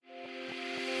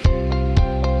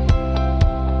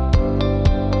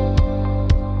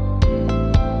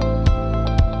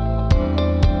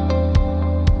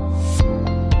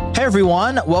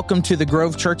everyone. Welcome to the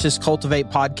Grove Church's Cultivate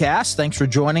podcast. Thanks for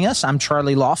joining us. I'm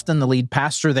Charlie Lofton, the lead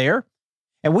pastor there.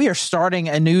 And we are starting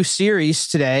a new series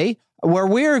today where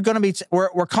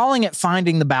we're calling it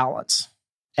Finding the Balance.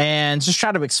 And just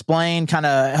try to explain, kind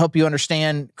of help you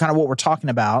understand kind of what we're talking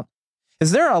about.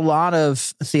 Is there are a lot of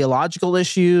theological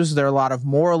issues, there are a lot of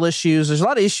moral issues, there's a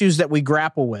lot of issues that we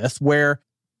grapple with where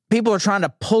people are trying to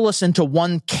pull us into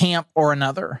one camp or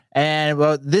another. And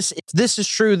well, this is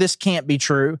true, this can't be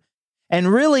true. And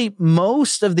really,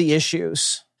 most of the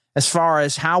issues, as far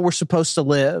as how we're supposed to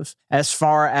live, as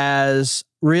far as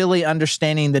really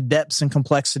understanding the depths and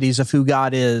complexities of who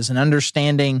God is and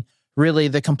understanding really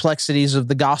the complexities of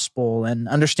the gospel and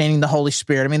understanding the Holy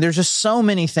Spirit. I mean, there's just so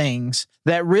many things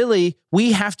that really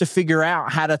we have to figure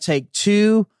out how to take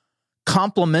two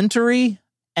complementary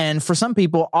and for some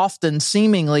people often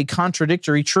seemingly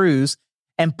contradictory truths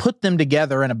and put them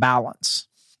together in a balance.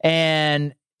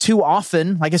 And too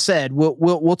often, like I said,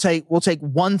 we'll take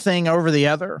one thing over the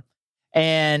other.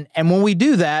 And when we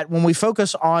do that, when we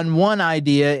focus on one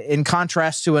idea in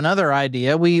contrast to another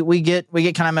idea, we get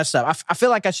kind of messed up. I feel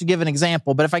like I should give an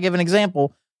example, but if I give an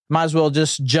example, might as well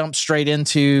just jump straight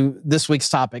into this week's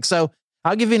topic. So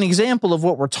I'll give you an example of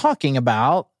what we're talking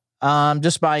about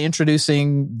just by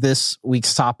introducing this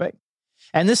week's topic.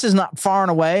 And this is not far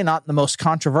and away, not the most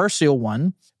controversial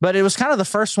one, but it was kind of the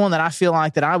first one that I feel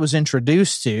like that I was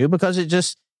introduced to because it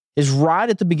just is right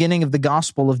at the beginning of the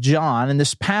Gospel of John in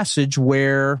this passage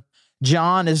where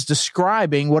John is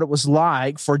describing what it was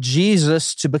like for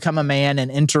Jesus to become a man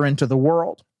and enter into the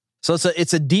world. So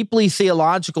it's a deeply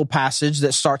theological passage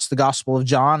that starts the Gospel of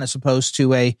John as opposed to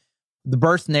the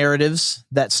birth narratives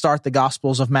that start the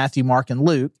Gospels of Matthew, Mark, and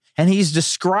Luke. And he's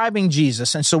describing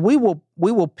Jesus. And so we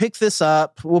will pick this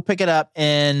up. We'll pick it up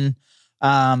in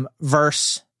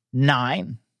verse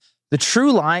 9. The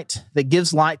true light that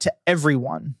gives light to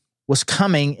everyone was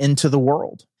coming into the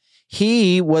world.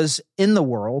 He was in the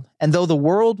world, and though the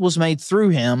world was made through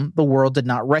him, the world did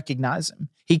not recognize him.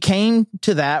 He came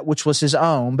to that which was his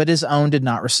own, but his own did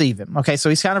not receive him. Okay, so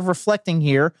he's kind of reflecting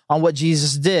here on what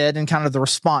Jesus did and kind of the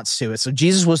response to it. So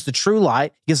Jesus was the true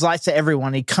light, gives light to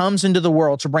everyone. He comes into the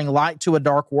world to bring light to a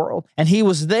dark world. And he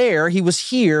was there, he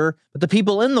was here, but the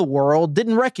people in the world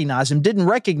didn't recognize him, didn't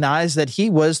recognize that he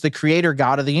was the creator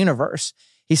God of the universe.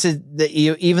 He said that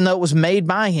even though it was made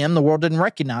by him, the world didn't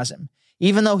recognize him.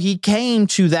 Even though he came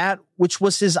to that which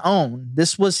was his own,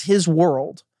 this was his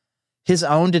world, his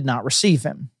own did not receive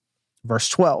him. Verse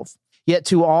 12, yet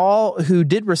to all who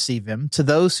did receive him, to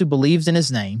those who believed in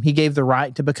his name, he gave the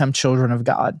right to become children of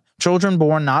God, children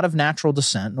born not of natural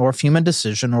descent, nor of human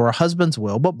decision, or a husband's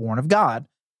will, but born of God.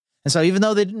 And so even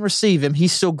though they didn't receive him, he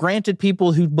still granted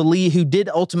people who did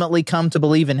ultimately come to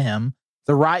believe in him,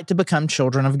 the right to become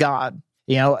children of God.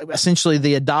 You know, essentially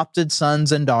the adopted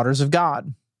sons and daughters of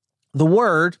God. The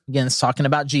Word, again, it's talking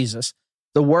about Jesus,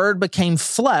 the Word became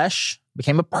flesh,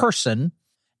 became a person,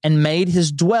 and made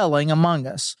his dwelling among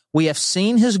us. We have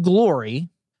seen his glory,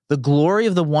 the glory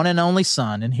of the one and only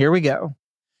Son, and here we go,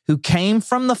 who came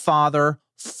from the Father,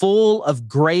 full of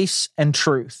grace and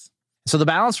truth. So the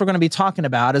balance we're going to be talking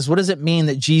about is what does it mean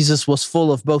that Jesus was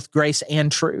full of both grace and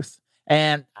truth?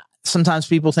 And sometimes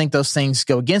people think those things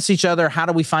go against each other. How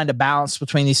do we find a balance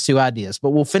between these two ideas?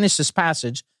 But we'll finish this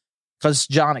passage because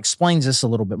John explains this a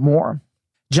little bit more.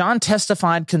 John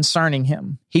testified concerning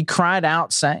him. He cried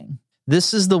out saying,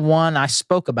 this is the one I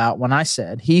spoke about when I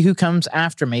said, he who comes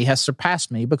after me has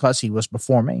surpassed me because he was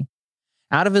before me.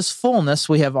 Out of his fullness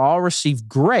we have all received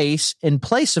grace in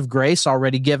place of grace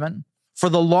already given. For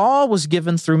the law was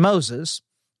given through Moses.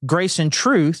 Grace and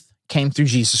truth came through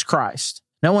Jesus Christ.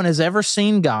 No one has ever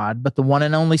seen God but the one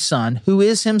and only Son, who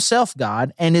is himself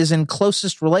God and is in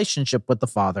closest relationship with the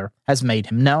Father, has made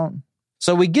him known.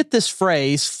 So we get this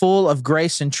phrase, full of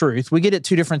grace and truth. We get it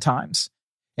two different times.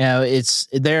 You know, it's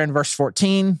there in verse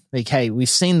 14. Like, hey, we've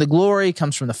seen the glory,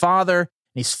 comes from the Father, and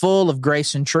he's full of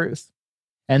grace and truth.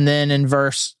 And then in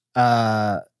verse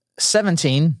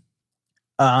 17,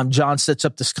 John sets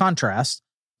up this contrast.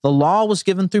 The law was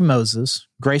given through Moses.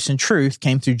 Grace and truth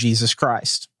came through Jesus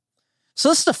Christ. So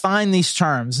let's define these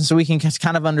terms, and so we can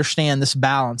kind of understand this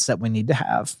balance that we need to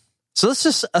have. So let's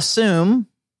just assume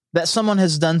that someone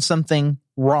has done something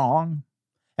wrong,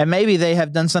 and maybe they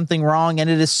have done something wrong and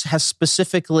has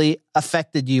specifically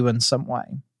affected you in some way.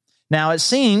 Now, it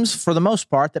seems, for the most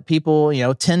part, that people,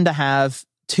 tend to have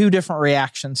two different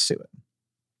reactions to it.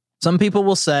 Some people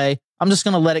will say, I'm just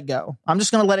going to let it go. I'm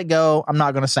just going to let it go. I'm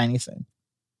not going to say anything.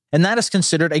 And that is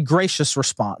considered a gracious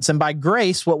response. And by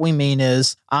grace, what we mean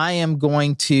is I am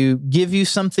going to give you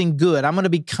something good. I'm going to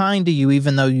be kind to you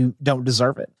even though you don't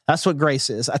deserve it. That's what grace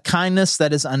is, a kindness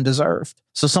that is undeserved.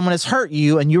 So someone has hurt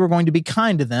you and you are going to be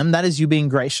kind to them. That is you being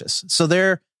gracious. So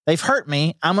they've hurt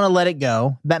me. I'm going to let it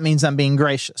go. That means I'm being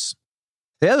gracious.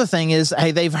 The other thing is,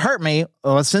 hey, they've hurt me.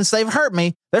 Well, since they've hurt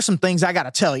me, there's some things I got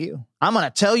to tell you. I'm going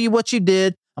to tell you what you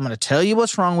did. I'm going to tell you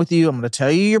what's wrong with you. I'm going to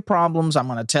tell you your problems. I'm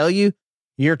going to tell you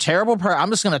you're a terrible person. I'm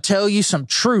just going to tell you some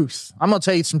truth. I'm going to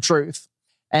tell you some truth.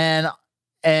 And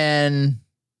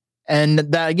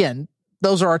that, again,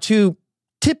 those are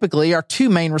typically our two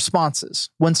main responses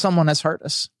when someone has hurt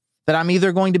us. That I'm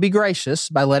either going to be gracious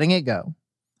by letting it go,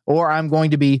 or I'm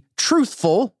going to be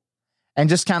truthful and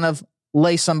just kind of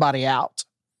lay somebody out.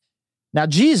 Now,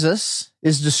 Jesus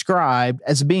is described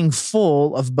as being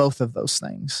full of both of those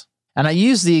things. And I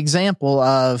use the example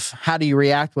of how do you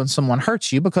react when someone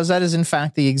hurts you, because that is in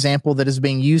fact the example that is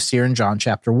being used here in John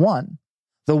chapter 1.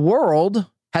 The world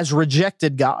has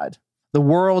rejected God. The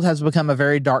world has become a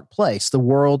very dark place. The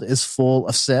world is full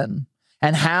of sin.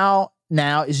 And how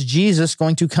now is Jesus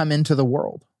going to come into the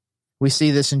world? We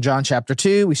see this in John chapter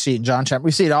 2. We see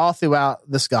it all throughout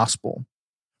this gospel,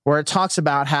 where it talks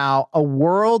about how a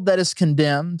world that is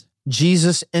condemned,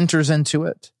 Jesus enters into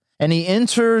it. And he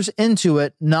enters into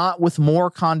it not with more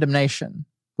condemnation,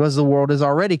 because the world is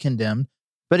already condemned,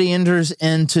 but he enters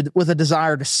into with a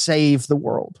desire to save the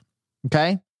world.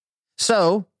 Okay?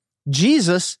 So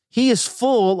Jesus, he is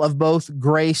full of both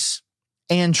grace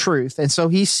and truth. And so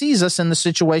he sees us in the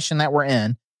situation that we're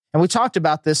in. And we talked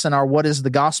about this in our What is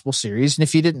the Gospel series. And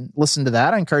if you didn't listen to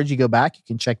that, I encourage you to go back. You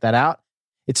can check that out.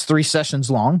 It's 3 sessions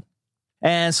long.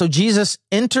 And so Jesus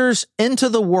enters into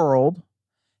the world,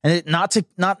 and not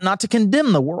to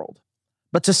condemn the world,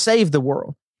 but to save the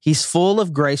world. He's full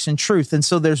of grace and truth. And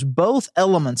so there's both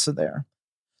elements of there.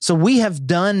 So we have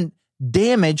done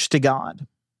damage to God,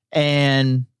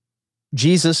 and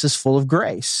Jesus is full of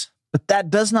grace. But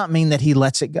that does not mean that he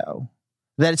lets it go,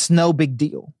 that it's no big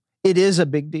deal. It is a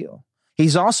big deal.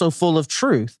 He's also full of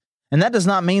truth. And that does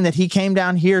not mean that he came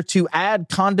down here to add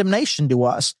condemnation to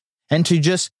us and to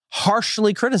just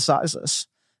harshly criticize us.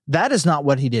 That is not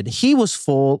what he did. He was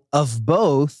full of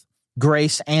both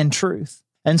grace and truth.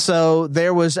 And so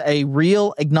there was a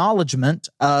real acknowledgement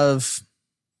of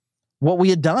what we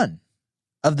had done,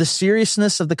 of the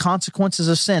seriousness of the consequences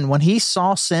of sin. When he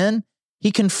saw sin,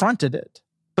 he confronted it.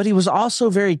 But he was also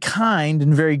very kind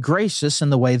and very gracious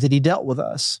in the way that he dealt with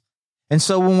us. And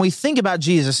so when we think about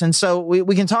Jesus, and so we'll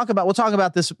talk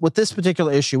about this with this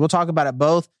particular issue. We'll talk about it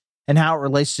both and how it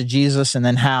relates to Jesus, and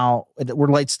then how it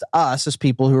relates to us as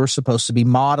people who are supposed to be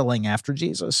modeling after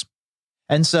Jesus.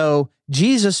 And so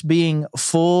Jesus, being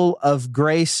full of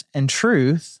grace and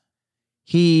truth,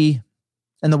 in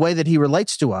the way that he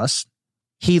relates to us,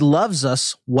 he loves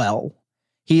us well.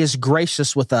 He is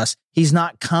gracious with us. He's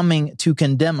not coming to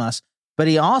condemn us, but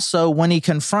he also, when he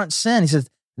confronts sin, he says,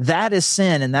 that is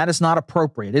sin and that is not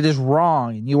appropriate. It is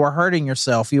wrong, and you are hurting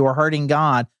yourself. You are hurting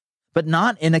God, but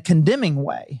not in a condemning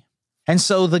way. And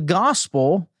so the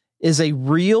gospel is a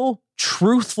real,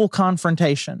 truthful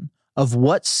confrontation of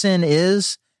what sin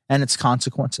is and its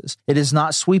consequences. It is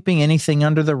not sweeping anything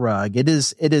under the rug. It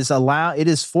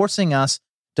is forcing us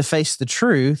to face the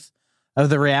truth of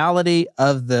the reality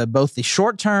of both the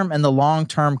short-term and the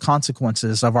long-term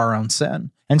consequences of our own sin.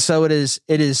 And so it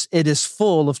is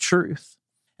full of truth.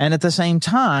 And at the same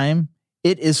time,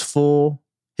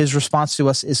 his response to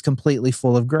us is completely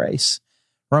full of grace.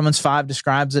 Romans 5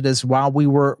 describes it as while we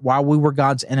were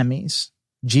God's enemies,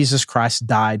 Jesus Christ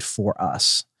died for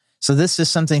us. So this is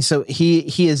something, so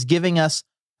he is giving us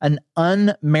an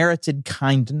unmerited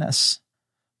kindness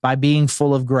by being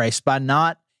full of grace, by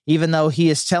not, even though he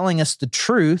is telling us the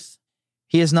truth,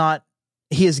 he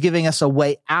is giving us a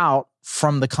way out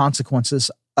from the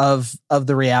consequences of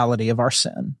the reality of our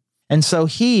sin. And so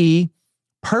he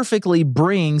perfectly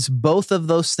brings both of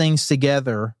those things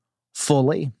together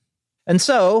fully. And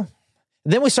so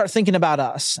then we start thinking about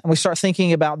us, and we start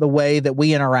thinking about the way that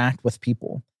we interact with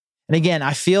people. And again,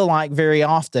 I feel like very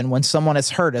often when someone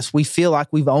has hurt us, we feel like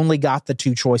we've only got the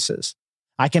two choices.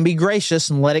 I can be gracious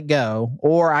and let it go,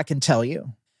 or I can tell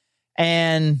you.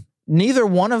 And neither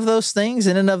one of those things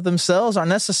in and of themselves are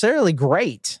necessarily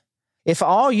great. If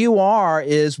all you are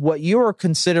is what you are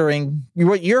considering,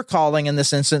 what you're calling in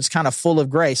this instance kind of full of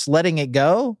grace, letting it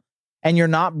go, and you're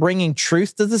not bringing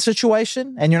truth to the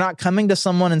situation, and you're not coming to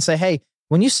someone and say, hey,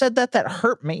 when you said that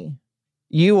hurt me,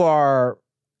 you are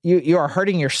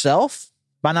hurting yourself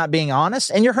by not being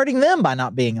honest, and you're hurting them by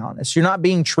not being honest. You're not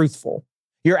being truthful.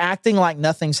 You're acting like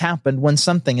nothing's happened when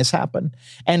something has happened.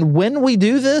 And when we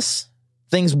do this,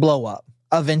 things blow up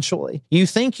eventually. You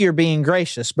think you're being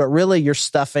gracious, but really you're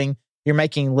stuffing, you're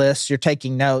making lists, you're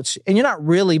taking notes, and you're not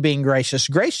really being gracious.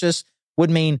 Gracious would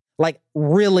mean like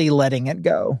really letting it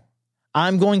go. I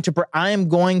am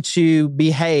going to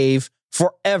behave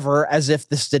forever as if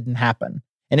this didn't happen.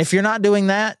 And if you're not doing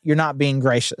that, you're not being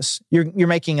gracious. You're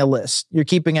making a list. You're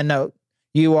keeping a note.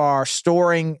 You are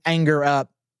storing anger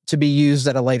up to be used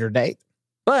at a later date.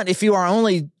 But if you are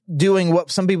only doing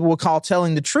what some people would call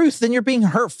telling the truth, then you're being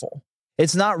hurtful.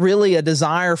 It's not really a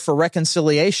desire for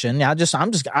reconciliation. I just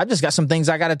got some things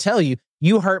I got to tell you.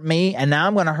 You hurt me, and now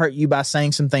I'm going to hurt you by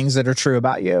saying some things that are true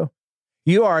about you.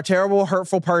 You are a terrible,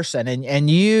 hurtful person, and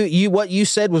you what you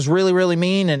said was really, really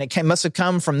mean, and it must have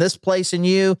come from this place in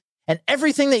you. And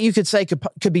everything that you could say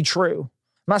could be true.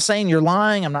 I'm not saying you're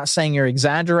lying. I'm not saying you're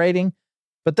exaggerating.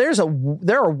 But there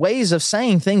are ways of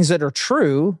saying things that are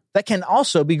true that can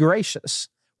also be gracious.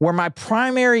 Where my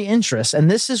primary interest, and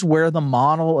this is where the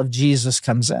model of Jesus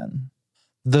comes in,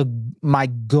 my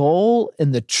goal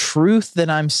in the truth that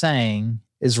I'm saying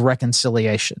is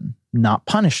reconciliation, not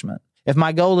punishment. If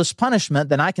my goal is punishment,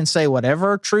 then I can say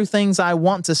whatever true things I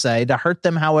want to say to hurt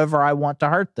them however I want to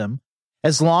hurt them,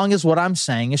 as long as what I'm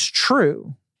saying is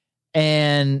true.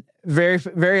 And very,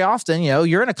 very often,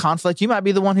 you're in a conflict. You might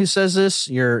be the one who says this.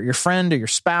 Your friend or your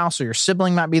spouse or your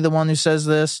sibling might be the one who says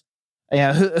this.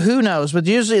 Yeah, who knows? But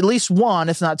usually at least one,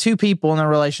 if not two people in a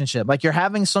relationship, like you're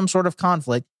having some sort of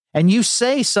conflict and you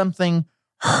say something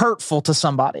hurtful to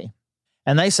somebody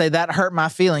and they say that hurt my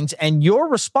feelings. And your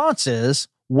response is,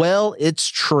 well, it's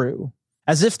true.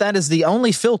 As if that is the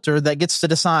only filter that gets to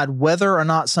decide whether or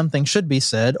not something should be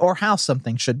said or how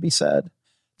something should be said.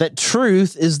 That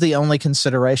truth is the only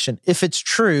consideration. If it's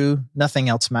true, nothing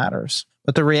else matters.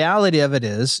 But the reality of it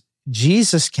is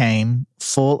Jesus came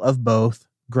full of both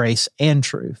grace and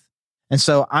truth. And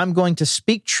so I'm going to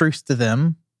speak truth to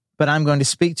them, but I'm going to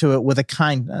speak to it with a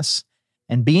kindness.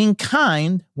 And being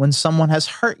kind when someone has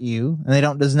hurt you and they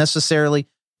don't necessarily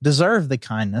deserve the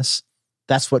kindness,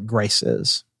 that's what grace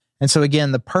is. And so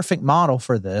again, the perfect model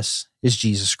for this is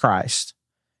Jesus Christ,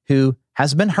 who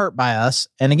has been hurt by us.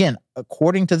 And again,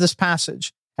 according to this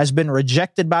passage, has been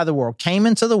rejected by the world, came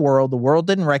into the world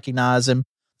didn't recognize him,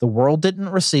 the world didn't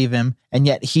receive him, and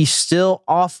yet he still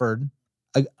offered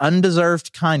an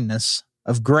undeserved kindness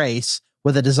of grace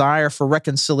with a desire for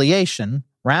reconciliation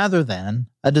rather than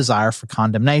a desire for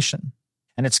condemnation.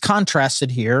 And it's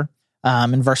contrasted here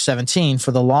in verse 17,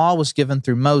 for the law was given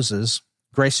through Moses,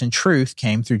 grace and truth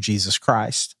came through Jesus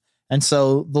Christ. And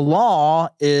so the law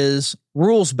is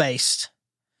rules-based.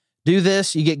 Do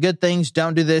this, you get good things.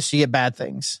 Don't do this, you get bad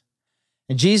things.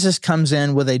 And Jesus comes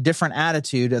in with a different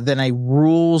attitude than a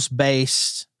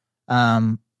rules-based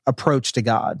approach to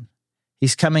God.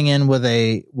 He's coming in with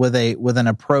an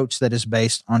approach that is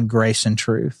based on grace and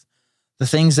truth. The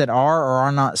things that are or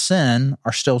are not sin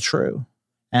are still true.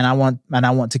 And I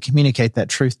want to communicate that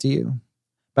truth to you.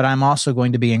 But I'm also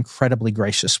going to be incredibly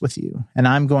gracious with you. And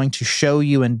I'm going to show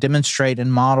you and demonstrate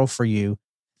and model for you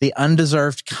the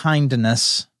undeserved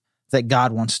kindness that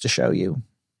God wants to show you.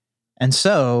 And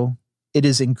so it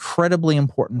is incredibly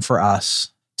important for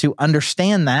us to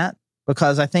understand that,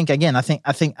 because I think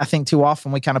too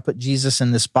often we kind of put Jesus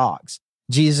in this box.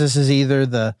 Jesus is either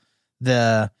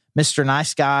the Mr.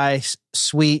 Nice Guy,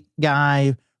 sweet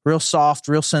guy, real soft,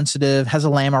 real sensitive, has a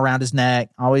lamb around his neck,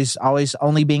 always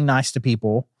only being nice to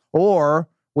people. Or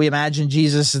we imagine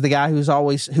Jesus is the guy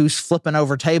who's flipping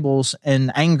over tables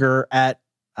in anger at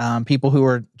people who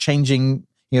are changing,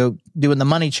 doing the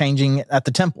money changing at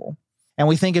the temple. And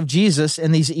we think of Jesus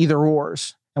in these either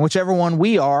ors. And whichever one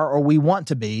we are or we want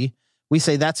to be, we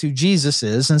say that's who Jesus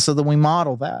is. And so then we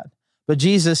model that. But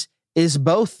Jesus is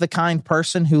both the kind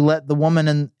person who let the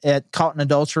woman caught in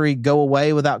adultery go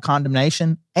away without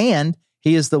condemnation, and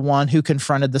he is the one who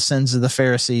confronted the sins of the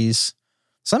Pharisees.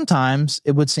 Sometimes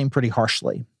it would seem pretty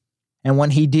harshly. And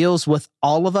when he deals with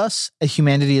all of us,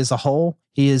 humanity as a whole,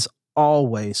 he is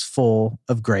always full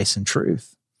of grace and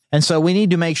truth. And so we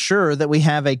need to make sure that we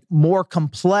have a more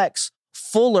complex,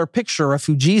 fuller picture of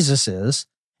who Jesus is.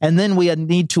 And then we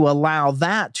need to allow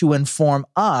that to inform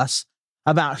us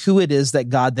about who it is that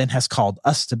God then has called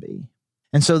us to be.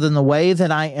 And so then the way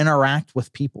that I interact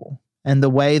with people and the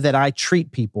way that I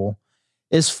treat people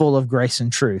is full of grace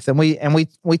and truth. And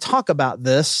we talk about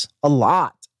this a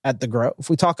lot at the Grove.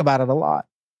 We talk about it a lot.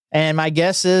 And my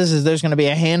guess is there's going to be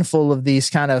a handful of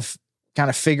these kind of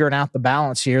figuring out the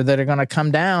balance here that are going to come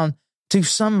down to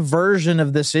some version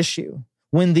of this issue.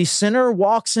 When the sinner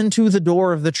walks into the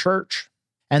door of the church,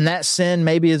 and that sin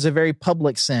maybe is a very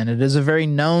public sin, it is a very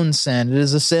known sin, it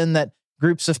is a sin that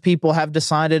groups of people have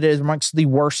decided is amongst the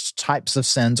worst types of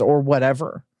sins or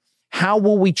whatever. how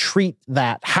will we treat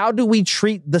that? How do we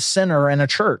treat the sinner in a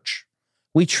church?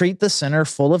 We treat the sinner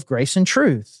full of grace and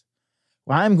truth.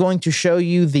 Well, I'm going to show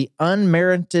you the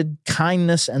unmerited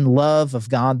kindness and love of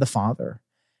God the Father.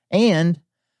 And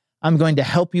I'm going to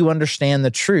help you understand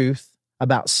the truth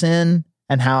about sin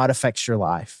and how it affects your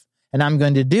life. And I'm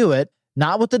going to do it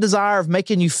not with the desire of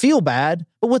making you feel bad,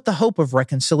 but with the hope of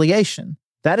reconciliation.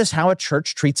 That is how a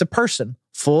church treats a person,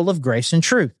 full of grace and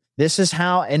truth. This is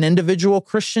how an individual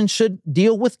Christian should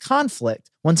deal with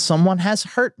conflict when someone has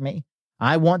hurt me.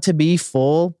 I want to be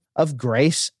full of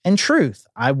grace and truth.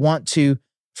 I want to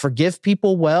forgive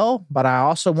people well, but I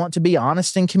also want to be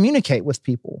honest and communicate with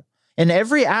people. In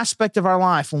every aspect of our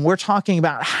life, when we're talking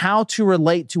about how to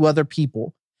relate to other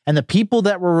people, and the people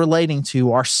that we're relating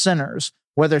to are sinners,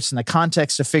 whether it's in the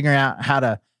context of figuring out how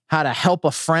to help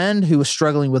a friend who is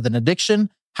struggling with an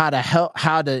addiction, how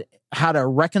to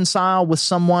reconcile with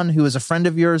someone who is a friend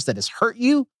of yours that has hurt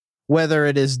you, whether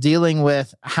it is dealing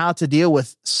with how to deal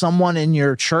with someone in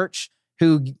your church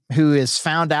who is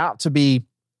found out to be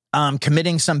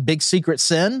committing some big secret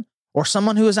sin, or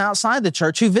someone who is outside the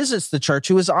church, who visits the church,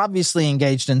 who is obviously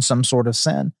engaged in some sort of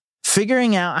sin.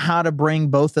 Figuring out how to bring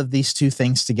both of these two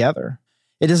things together.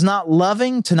 It is not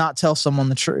loving to not tell someone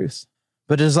the truth,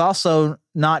 but it is also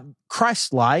not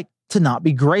Christ-like to not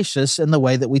be gracious in the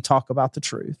way that we talk about the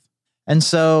truth. And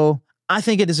so I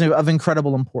think it is of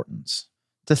incredible importance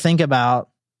to think about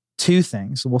two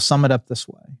things. We'll sum it up this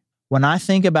way. When I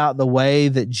think about the way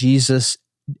that Jesus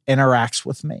interacts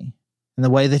with me and the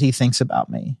way that he thinks about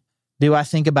me, do I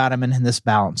think about him in this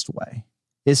balanced way?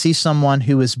 Is he someone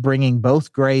who is bringing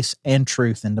both grace and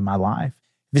truth into my life?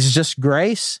 If it's just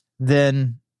grace,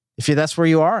 then that's where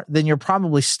you are, then you're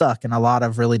probably stuck in a lot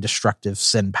of really destructive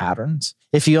sin patterns.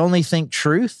 If you only think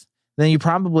truth, then you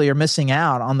probably are missing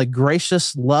out on the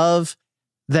gracious love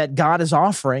that God is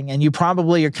offering. And you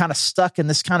probably are kind of stuck in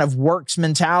this kind of works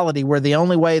mentality where the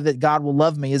only way that God will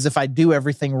love me is if I do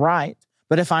everything right.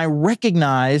 But if I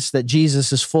recognize that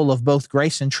Jesus is full of both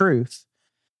grace and truth,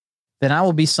 then I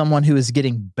will be someone who is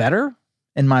getting better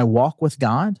in my walk with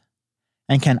God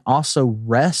and can also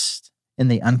rest in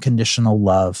the unconditional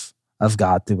love of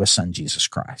God through his son, Jesus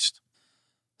Christ.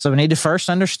 So we need to first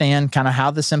understand kind of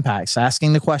how this impacts,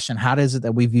 asking the question, how is it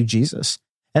that we view Jesus?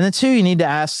 And then two, you need to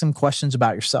ask some questions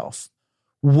about yourself.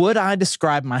 Would I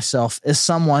describe myself as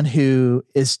someone who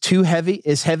is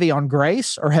heavy on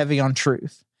grace or heavy on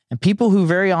truth? And people who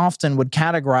very often would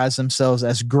categorize themselves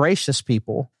as gracious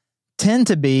people tend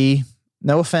to be,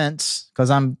 no offense, because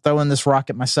I'm throwing this rock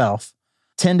at myself,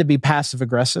 tend to be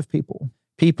passive-aggressive people.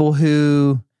 People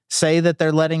who say that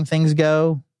they're letting things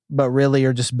go, but really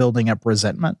are just building up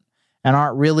resentment and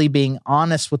aren't really being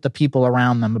honest with the people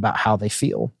around them about how they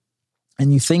feel.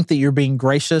 And you think that you're being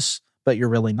gracious, but you're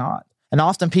really not. And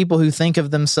often people who think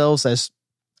of themselves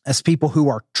as people who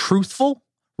are truthful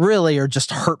really are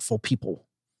just hurtful people.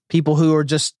 People who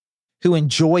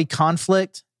enjoy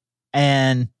conflict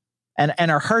and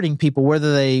are hurting people,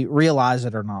 whether they realize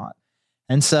it or not.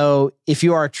 And so if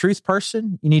you are a truth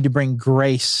person, you need to bring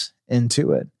grace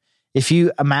into it. If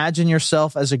you imagine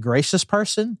yourself as a gracious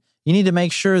person, you need to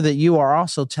make sure that you are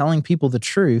also telling people the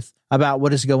truth about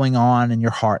what is going on in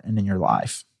your heart and in your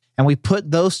life. And we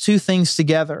put those two things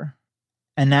together,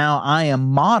 and now I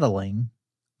am modeling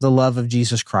the love of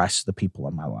Jesus Christ to the people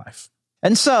in my life.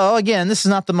 And so, again, this is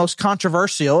not the most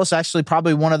controversial. It's actually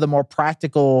probably one of the more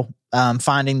practical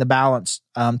finding the balance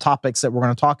topics that we're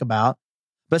going to talk about.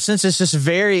 But since it's just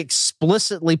very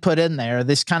explicitly put in there,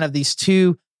 these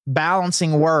two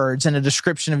balancing words in a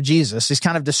description of Jesus is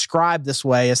kind of described this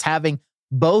way as having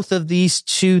both of these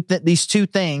two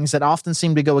things that often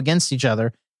seem to go against each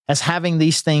other, as having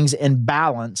these things in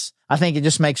balance. I think it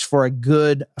just makes for a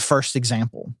good first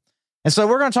example. And so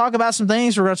we're going to talk about some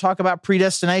things. We're going to talk about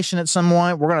predestination at some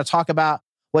point. We're going to talk about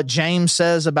what James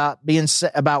says about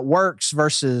about works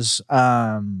versus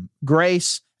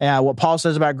grace. What Paul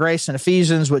says about grace in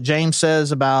Ephesians, what James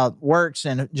says about works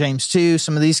in James 2,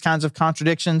 some of these kinds of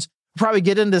contradictions. We'll probably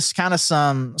get into kind of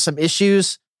some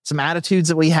issues, some attitudes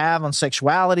that we have on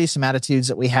sexuality, some attitudes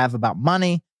that we have about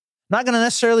money. I'm not going to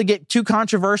necessarily get too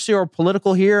controversial or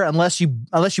political here unless you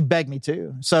beg me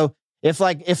to. So if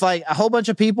a whole bunch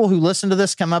of people who listen to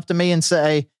this come up to me and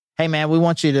say, "Hey man, we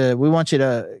want you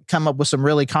to come up with some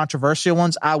really controversial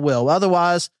ones," I will.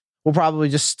 Otherwise, we'll probably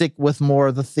just stick with more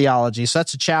of the theology. So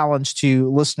that's a challenge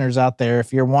to listeners out there.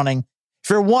 If you're wanting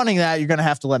that, you're going to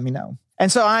have to let me know.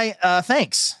 And so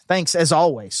thanks as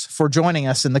always for joining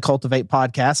us in the Cultivate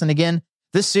podcast. And again,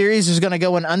 this series is going to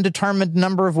go an undetermined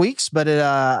number of weeks, but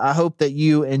I hope that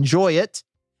you enjoy it.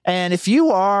 And if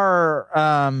you're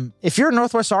in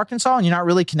Northwest Arkansas and you're not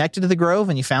really connected to the Grove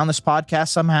and you found this podcast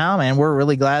somehow, man, we're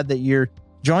really glad that you're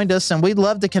joined us, and we'd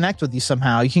love to connect with you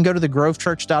somehow. You can go to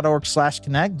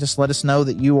thegrovechurch.org/connect. Just let us know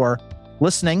that you are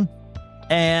listening.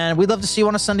 And we'd love to see you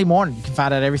on a Sunday morning. You can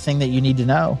find out everything that you need to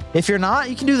know. If you're not,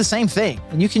 you can do the same thing,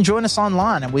 and you can join us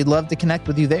online, and we'd love to connect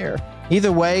with you there.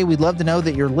 Either way, we'd love to know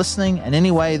that you're listening, and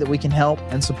any way that we can help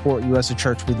and support you as a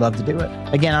church, we'd love to do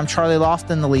it. Again, I'm Charlie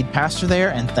Lofton, the lead pastor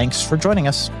there, and thanks for joining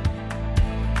us.